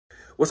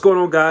What's going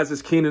on, guys?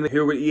 It's Keenan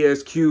here with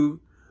ESQ,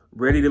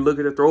 ready to look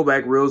at the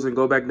throwback reels and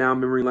go back down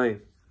memory lane.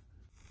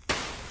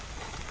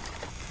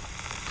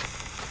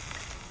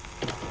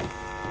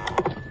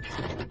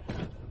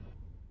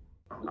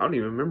 I don't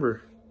even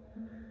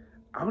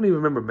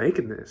remember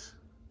making this.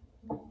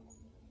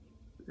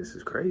 This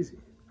is crazy.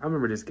 I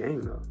remember this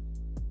game though.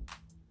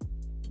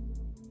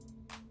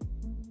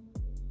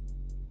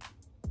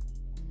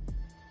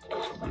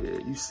 Yeah,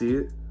 you see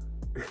it.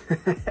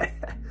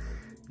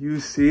 You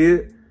see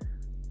it.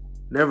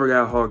 Never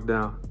got hawked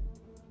down.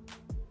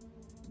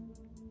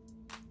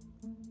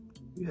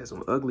 You had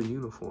some ugly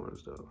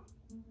uniforms though.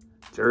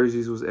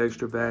 Jerseys was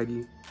extra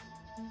baggy.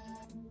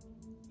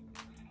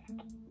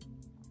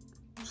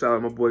 Shout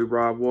out my boy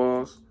Rob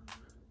Walls.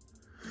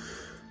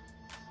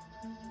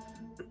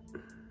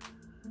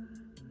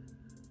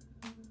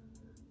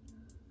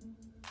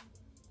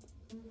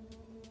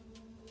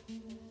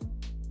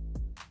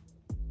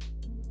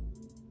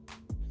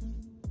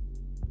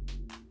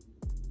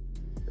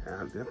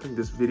 I think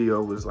this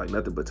video was like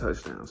nothing but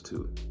touchdowns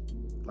too.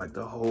 Like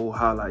the whole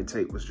highlight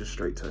tape was just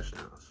straight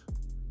touchdowns.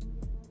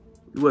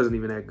 He wasn't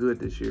even that good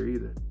this year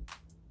either.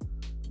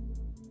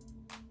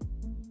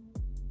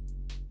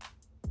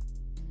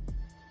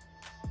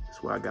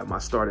 That's why I got my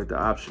start at the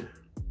option.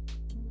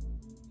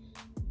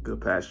 Good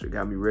pasture,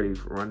 got me ready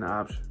for run the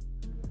option.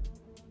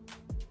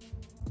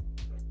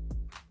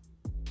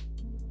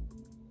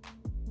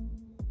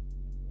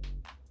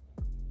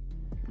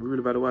 We really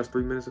about to watch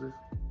 3 minutes of this?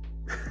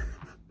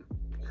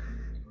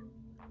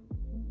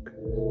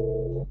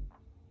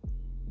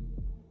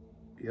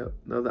 Yep,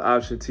 another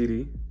option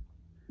TD.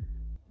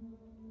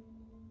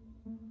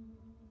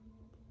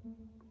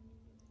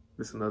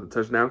 This is another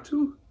touchdown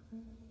too.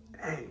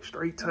 Dang,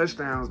 straight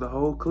touchdowns the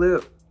whole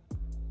clip.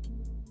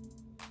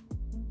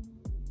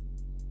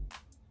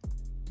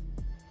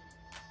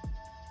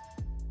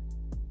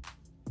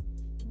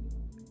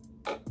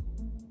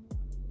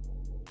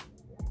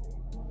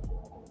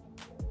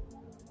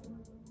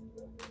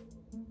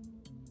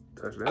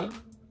 Touchdown.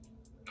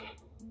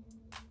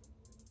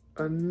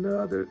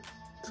 Another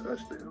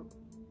touchdown.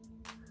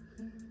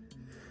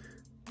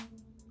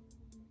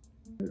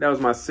 That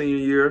was my senior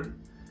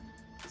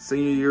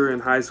year in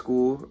high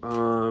school.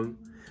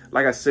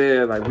 Like I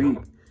said, like we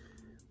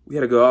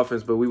had a good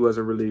offense, but we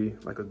wasn't really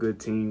like a good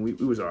team. We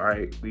was all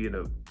right. We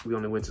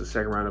only went to the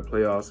second round of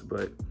playoffs,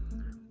 but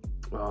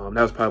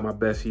that was probably my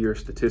best year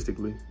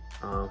statistically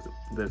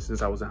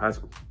since I was in high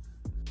school.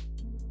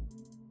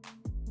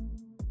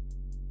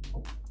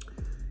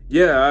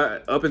 Yeah,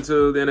 up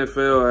until the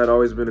NFL, I had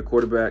always been a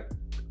quarterback.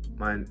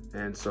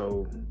 And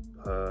so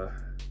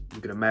you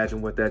can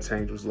imagine what that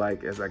change was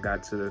like as I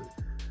got to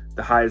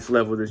the highest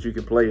level that you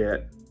can play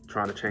at,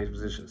 trying to change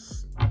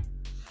positions.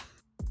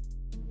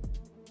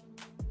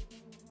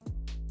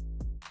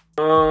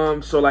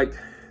 So like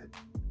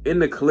in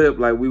the clip,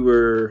 like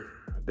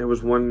there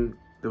was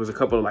a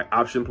couple of like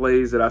option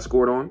plays that I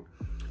scored on,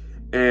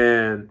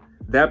 and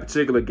that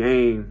particular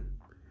game,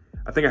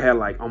 I think I had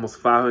like almost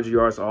 500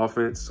 yards of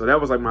offense. So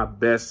that was like my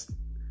best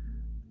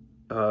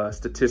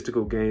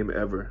statistical game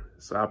ever.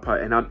 So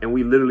and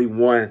we literally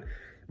won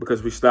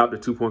because we stopped the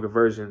 2-point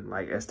conversion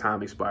like as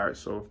time expired.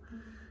 So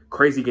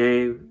crazy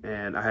game,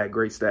 and I had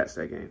great stats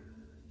that game.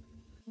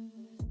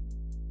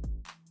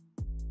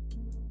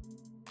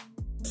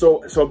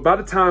 So by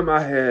the time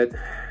I had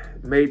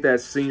made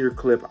that senior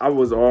clip, I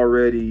was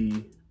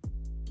already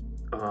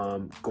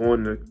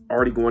going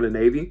to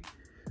Navy.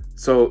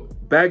 So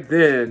back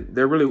then,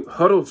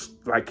 huddles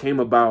like came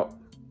about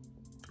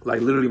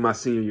like literally my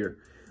senior year.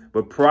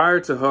 But prior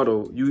to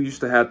huddle, you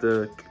used to have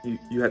to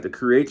you had to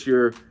create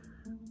you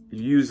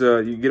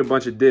get a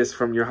bunch of discs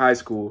from your high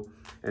school,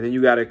 and then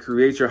you got to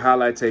create your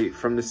highlight tape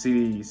from the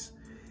CDs,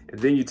 and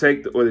then you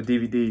take or the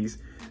DVDs.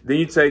 Then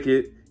you take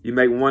it, you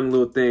make one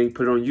little thing,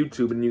 put it on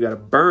YouTube, and you got to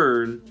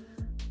burn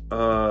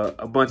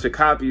a bunch of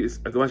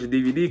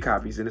DVD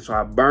copies. And so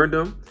I burned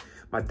them.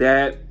 My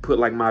dad put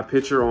like my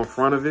picture on the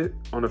front of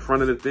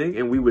the thing,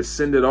 and we would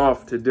send it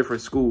off to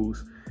different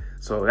schools.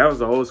 So that was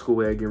the old school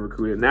way of getting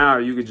recruited. Now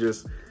you could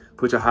just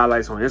put your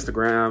highlights on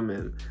Instagram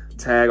and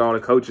tag all the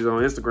coaches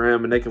on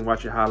Instagram, and they can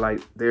watch your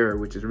highlight there,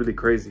 which is really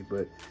crazy.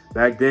 But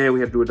back then we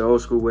had to do it the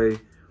old school way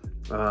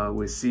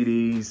with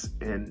CDs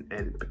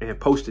and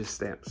postage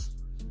stamps.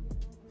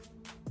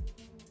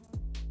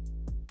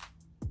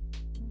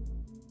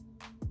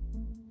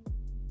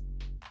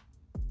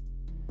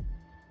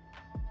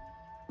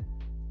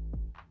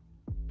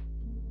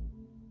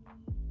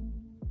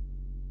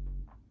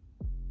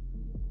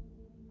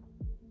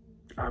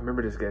 I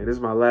remember this game. This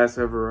is my last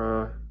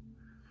ever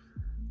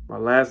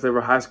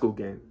high school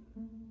game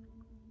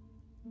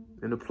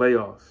in the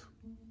playoffs.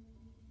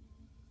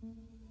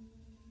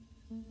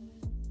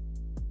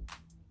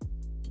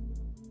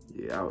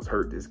 Yeah, I was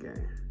hurt this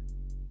game.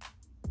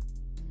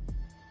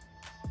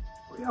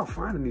 Where y'all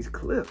finding these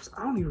clips?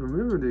 I don't even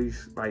remember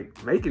these,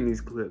 like making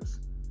these clips.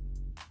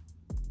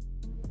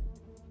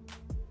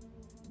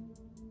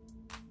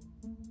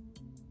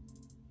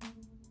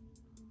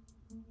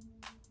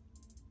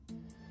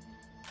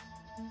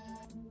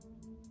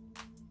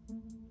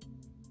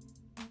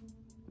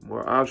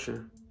 More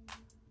option.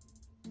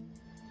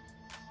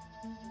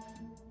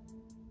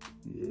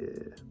 Yeah.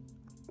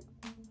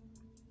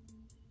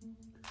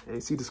 And you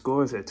see the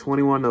scores at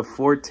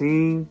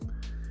 21-14.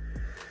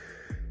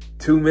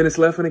 2 minutes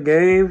left in the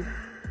game.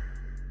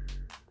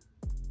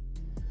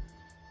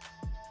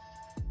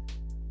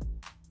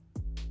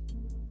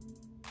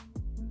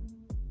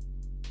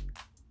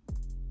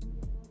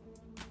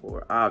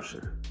 Or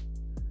option.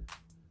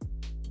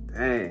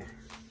 Dang.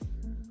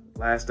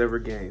 Last ever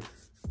game.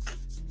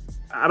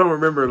 I don't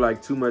remember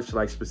like too much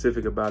like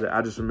specific about it.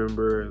 I just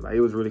remember like it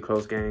was a really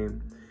close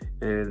game,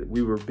 and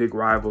we were big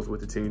rivals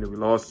with the team that we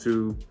lost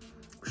to.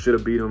 Should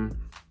have beat them.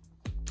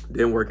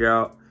 Didn't work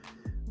out.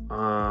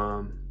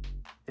 Yeah,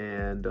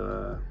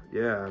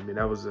 I mean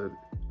it was a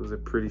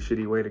pretty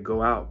shitty way to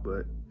go out,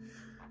 but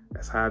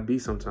that's how it be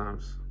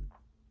sometimes.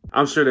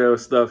 I'm sure there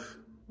was stuff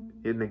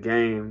in the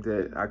game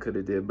that I could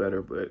have did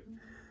better, but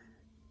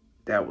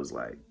that was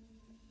like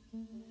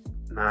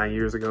 9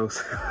 years ago,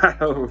 so I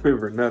don't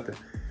remember nothing.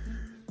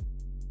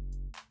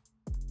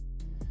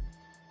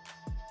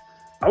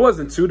 I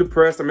wasn't too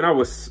depressed. I mean, I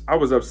was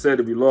upset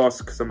that we lost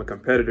because I'm a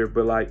competitor,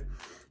 but like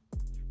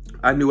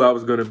I knew I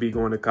was going to be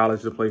going to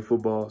college to play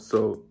football,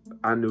 so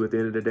I knew at the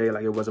end of the day,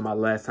 like it wasn't my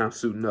last time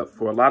suiting up.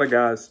 For a lot of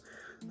guys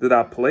that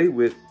I played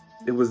with,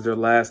 it was their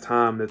last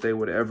time that they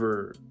would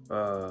ever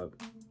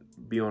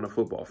be on a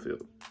football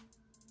field.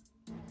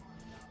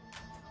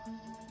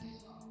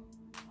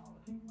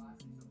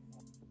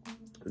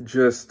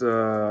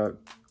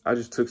 I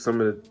just took some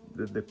of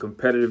the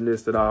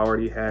competitiveness that I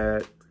already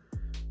had.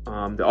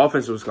 The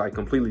offense was like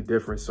completely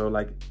different. So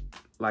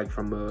like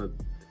from a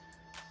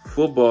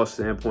football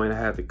standpoint, I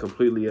had to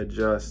completely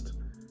adjust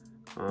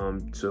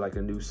to like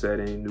a new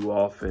setting, new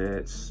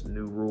offense,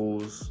 new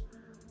rules.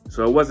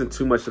 So it wasn't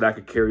too much that I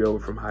could carry over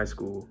from high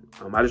school.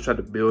 I just tried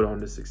to build on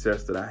the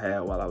success that I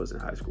had while I was in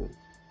high school.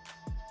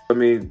 I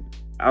mean,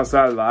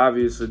 outside of the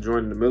obvious of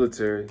joining the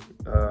military,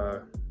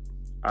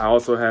 I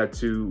also had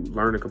to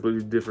learn a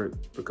completely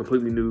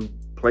new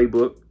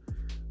playbook.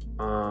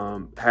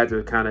 Had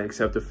to kind of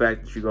accept the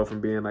fact that you go from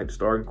being like the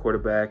starting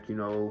quarterback, you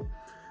know,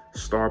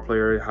 star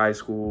player in high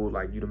school,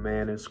 like you the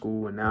man in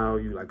school, and now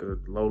you like a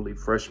lowly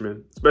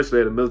freshman.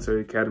 Especially at a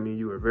military academy,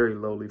 you were a very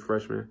lowly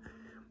freshman.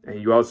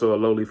 And you also a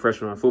lowly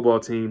freshman on a football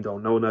team,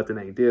 don't know nothing,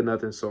 ain't did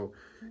nothing. So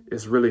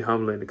it's really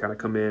humbling to kind of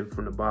come in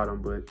from the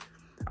bottom. But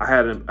I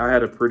had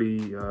a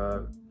pretty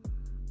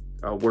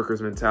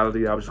worker's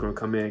mentality. I was just going to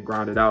come in,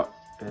 grind it out,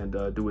 and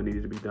do what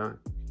needed to be done.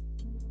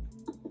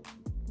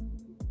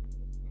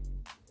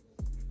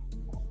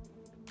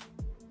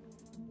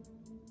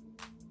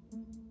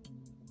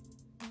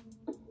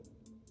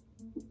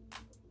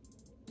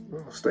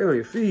 Oh, stay on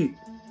your feet.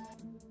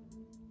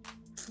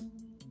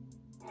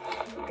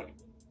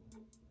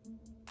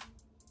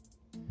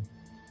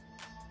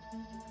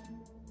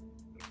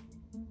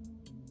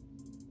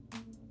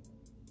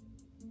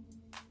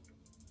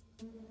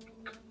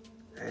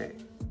 Hey,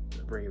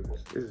 bringing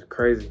this. This is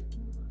crazy.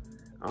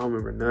 I don't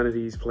remember none of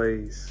these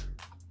plays.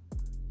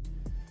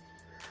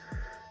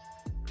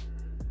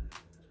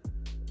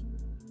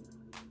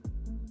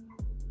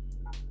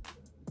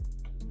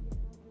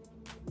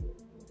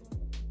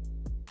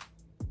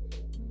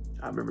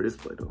 I remember this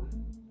play though.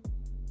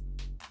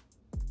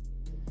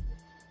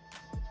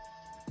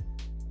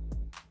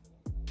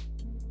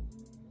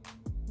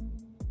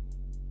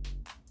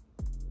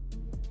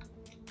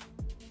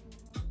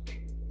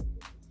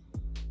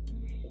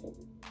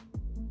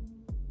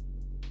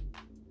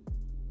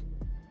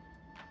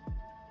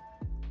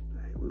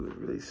 Hey, we were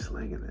really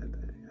slinging that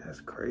thing. That's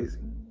crazy.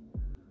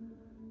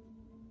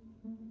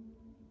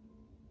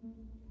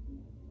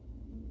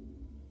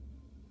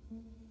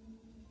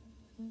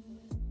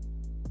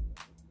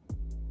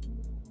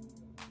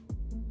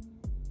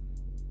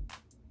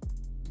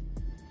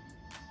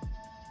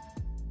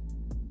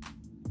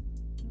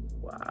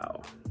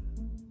 Wow.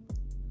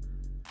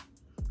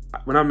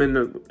 When I'm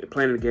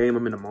playing the game,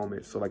 I'm in the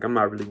moment. So like, I'm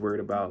not really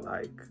worried about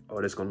like,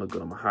 oh, this gonna look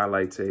good on my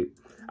highlight tape.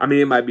 I mean,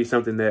 it might be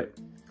something that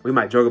we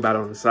might joke about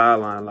on the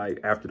sideline, like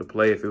after the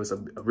play, if it was a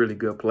really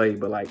good play.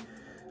 But like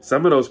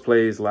some of those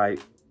plays, like,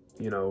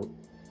 you know,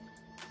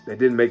 they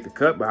didn't make the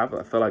cut, but I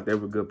felt like they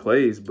were good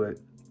plays. But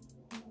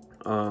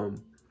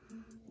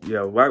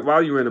yeah,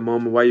 while you're in the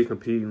moment, while you're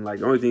competing, like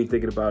the only thing you're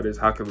thinking about is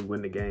how can we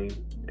win the game.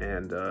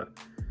 And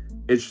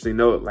interesting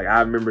note, like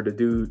I remember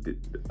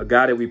a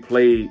guy that we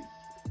played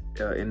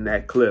in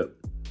that clip,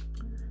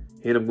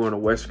 he ended up going to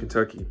West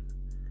Kentucky.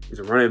 He's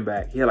a running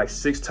back. He had like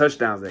 6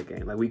 touchdowns that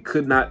game. Like we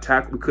couldn't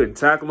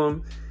tackle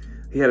him.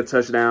 He had a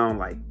touchdown.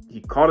 Like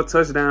he caught a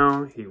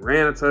touchdown. He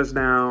ran a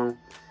touchdown.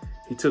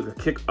 He took an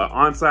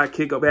onside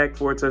kick back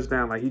for a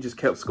touchdown. Like he just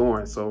kept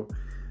scoring. So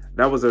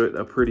that was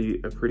a pretty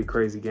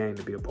crazy game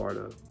to be a part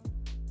of.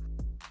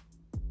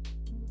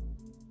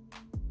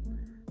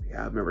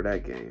 Yeah, I remember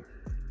that game.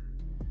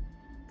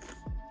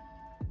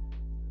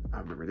 I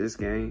remember this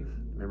game.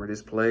 Remember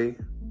this play?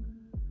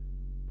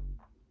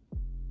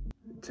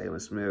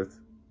 Jalen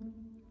Smith,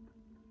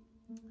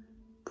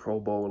 Pro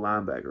Bowl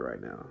linebacker right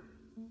now.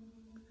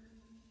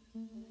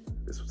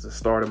 This was the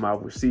start of my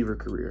receiver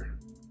career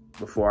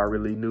before I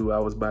really knew I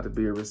was about to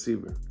be a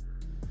receiver.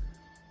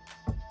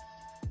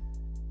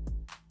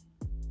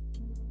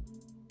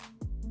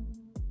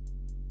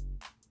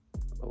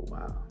 Oh,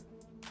 wow.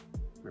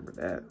 Remember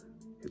that.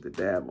 Hit the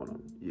dab on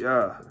him.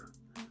 Yeah.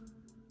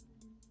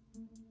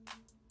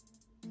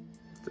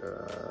 Oh,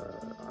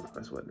 no,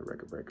 this wasn't a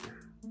record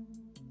breaker.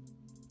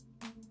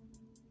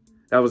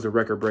 That was a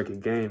record-breaking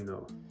game,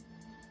 though.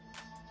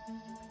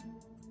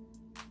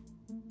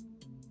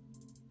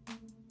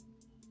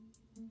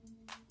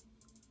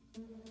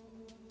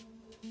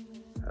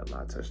 Had a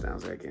lot of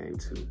touchdowns that game,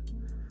 too.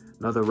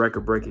 Another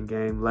record-breaking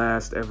game.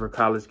 Last ever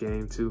college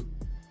game, too.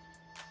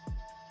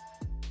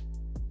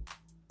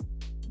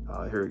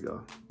 Oh, here we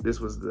go.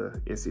 This was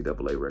the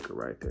NCAA record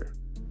right there.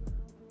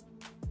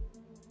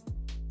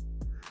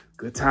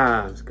 Good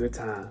times, good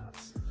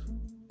times.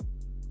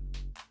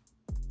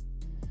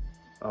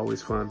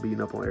 Always fun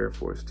beating up on Air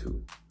Force,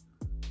 too.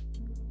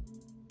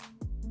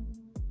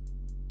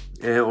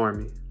 And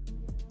Army.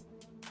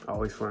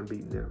 Always fun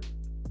beating them.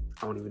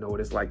 I don't even know what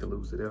it's like to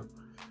lose to them.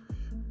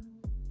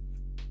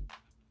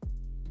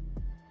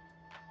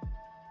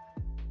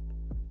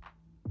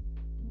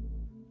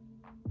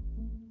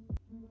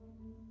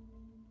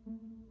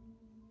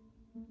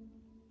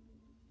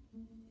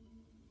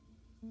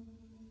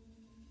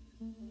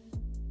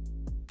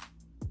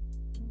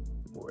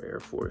 More Air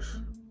Force.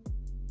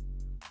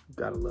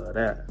 Gotta love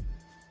that.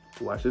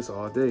 Watch this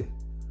all day.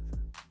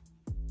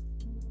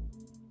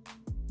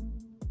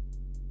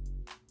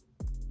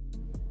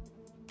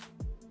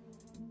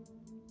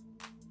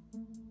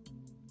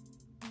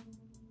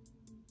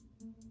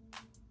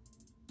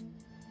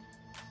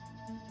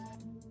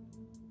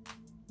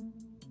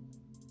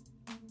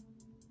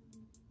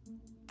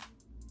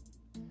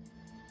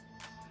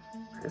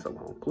 That's a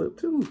long clip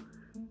too.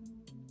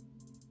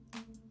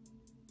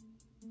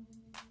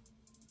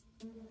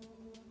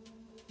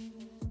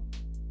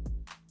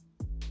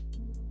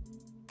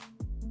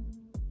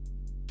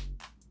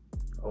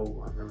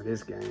 Oh, I remember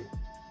this game.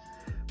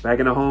 Back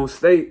in the home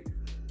state.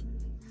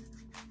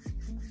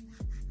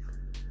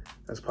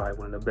 That's probably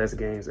one of the best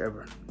games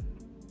ever.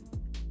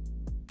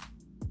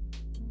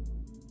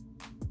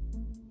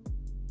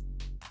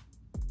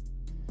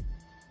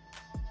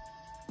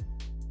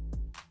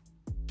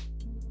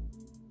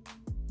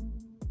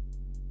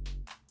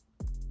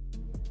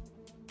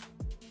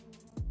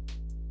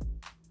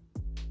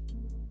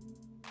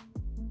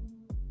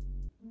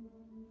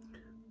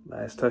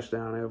 Last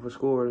touchdown I ever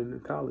scored in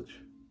college.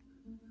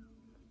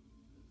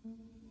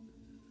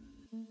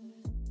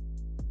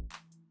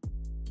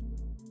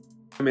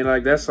 I mean,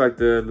 like, that's like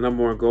the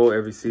number one goal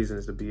every season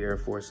is to be Air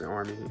Force and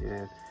Army.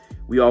 And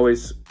we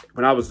always,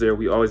 when I was there,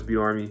 we always beat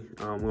Army.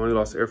 We only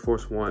lost Air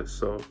Force once,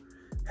 so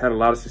had a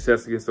lot of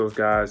success against those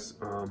guys.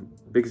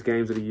 Biggest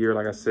games of the year,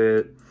 like I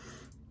said.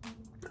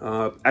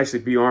 Actually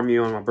beat Army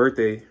on my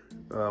birthday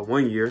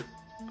one year.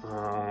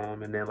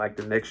 And then like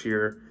the next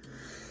year,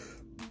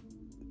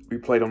 we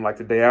played them like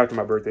the day after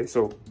my birthday.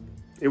 So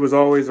it was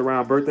always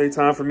around birthday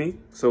time for me.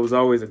 So it was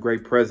always a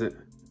great present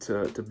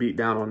to beat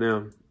down on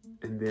them.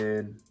 And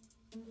then,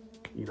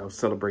 you know,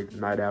 celebrate the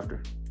night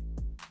after.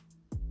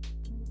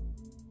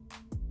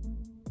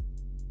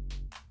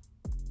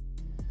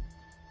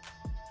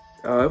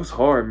 It was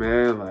hard,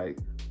 man. Like,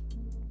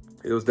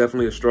 it was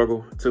definitely a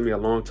struggle. It took me a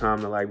long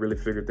time to like really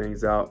figure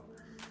things out.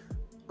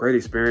 Great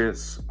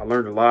experience. I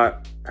learned a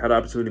lot. Had the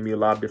opportunity to meet a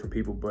lot of different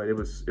people, but it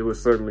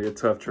was certainly a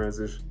tough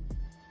transition.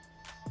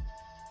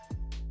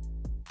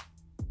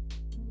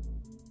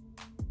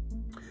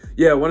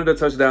 Yeah, one of the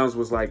touchdowns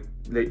was like,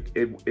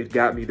 it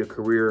got me the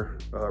career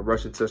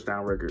rushing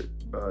touchdown record.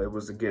 It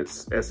was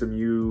against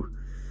SMU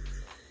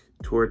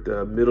toward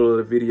the middle of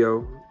the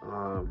video.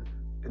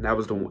 And that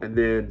was the one. And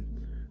then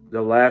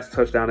the last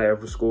touchdown I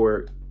ever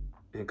scored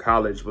in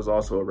college was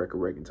also a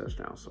record-breaking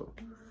touchdown. So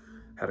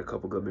had a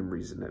couple good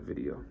memories in that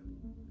video.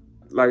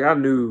 Like, I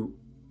knew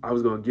I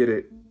was gonna get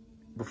it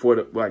before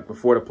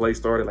the play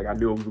started. Like, I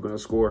knew we were gonna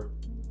score.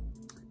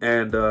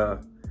 And the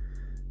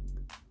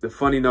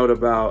funny note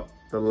about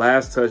the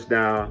last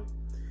touchdown,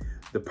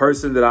 the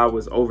person that I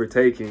was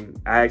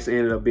overtaking, I actually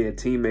ended up being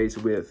teammates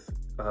with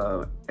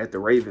at the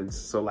Ravens.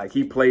 So like,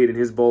 he played in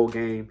his bowl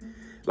game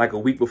like a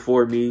week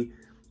before me,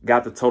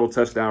 got the total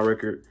touchdown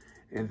record.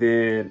 And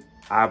then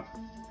I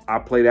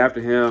played after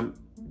him,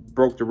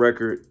 broke the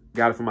record,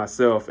 got it for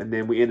myself. And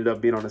then we ended up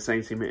being on the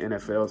same team in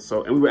NFL.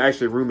 So, and we were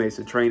actually roommates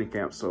in training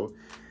camp. So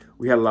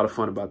we had a lot of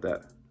fun about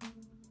that.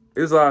 It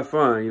was a lot of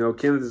fun. You know,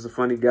 Keenan is a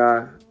funny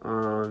guy.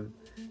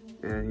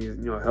 And he's,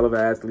 you know, a hell of an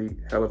athlete,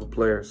 hell of a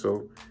player.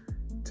 So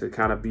to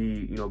kind of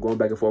be, you know, going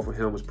back and forth with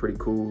him was pretty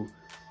cool.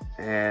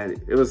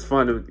 And it was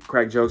fun to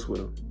crack jokes with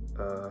him,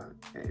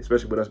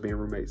 especially with us being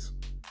roommates.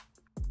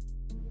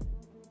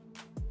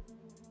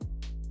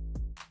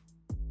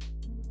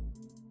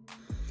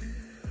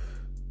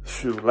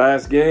 Shoot,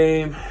 last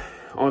game.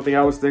 Only thing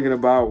I was thinking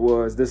about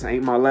was this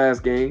ain't my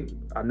last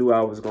game. I knew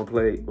I was going to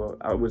play. Well,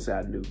 I wouldn't say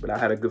I knew, but I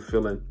had a good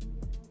feeling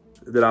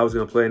that I was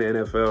going to play in the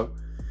NFL.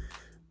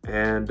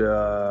 And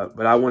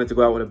but I wanted to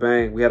go out with a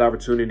bang. We had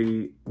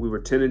opportunity. We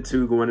were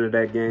 10-2 going into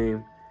that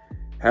game.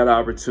 Had the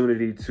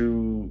opportunity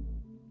to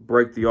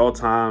break the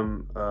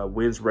all-time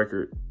wins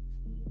record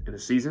in a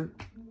season.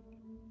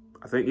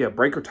 I think, yeah,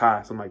 break or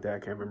tie, something like that. I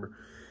can't remember.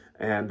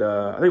 And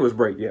I think it was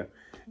break, yeah.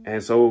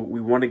 And so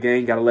we won the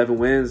game, got 11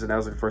 wins, and that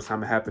was the first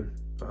time it happened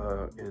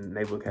in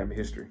Naval Academy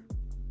history.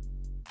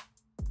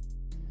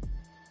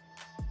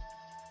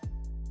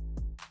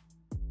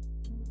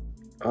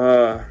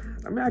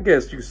 I mean, I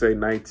guess you could say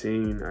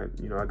 19.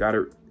 I got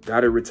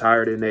it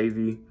retired in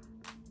Navy.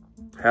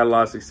 Had a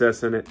lot of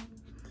success in it.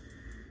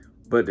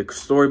 But the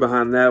story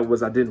behind that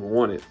was I didn't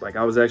want it. Like,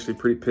 I was actually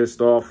pretty pissed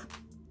off.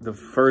 The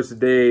first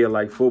day of,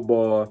 like,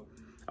 football,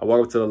 I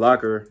walked up to the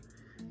locker,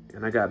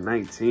 and I got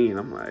 19.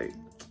 I'm like,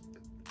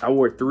 I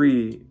wore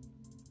 3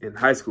 in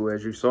high school,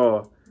 as you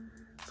saw.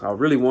 So I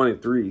really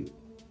wanted 3.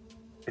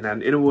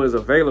 And it was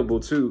available,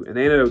 too. And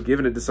they ended up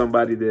giving it to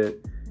somebody that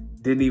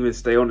didn't even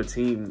stay on the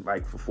team,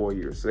 like, for 4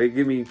 years. So they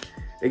give me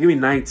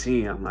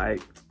 19. I'm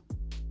like,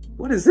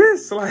 what is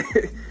this? Like,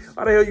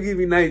 why the hell you give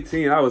me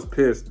 19? I was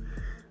pissed.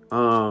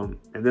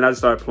 And then I just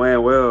started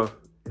playing well.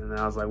 And then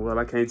I was like, well,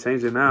 I can't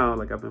change it now.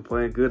 Like, I've been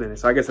playing good in it.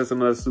 So I guess that's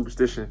another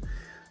superstition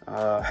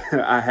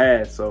I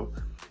had. So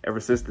ever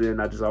since then,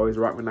 I just always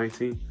rock with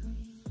 19.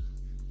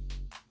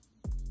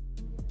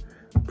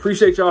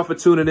 Appreciate y'all for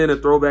tuning in to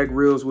Throwback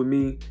Reels with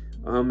me.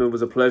 It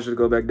was a pleasure to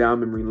go back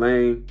down memory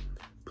lane.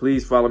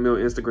 Please follow me on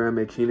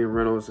Instagram at Keenan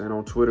Reynolds and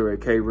on Twitter at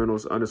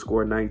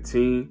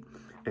KReynolds_19.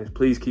 And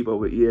please keep up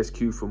with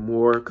ESQ for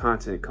more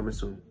content coming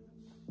soon.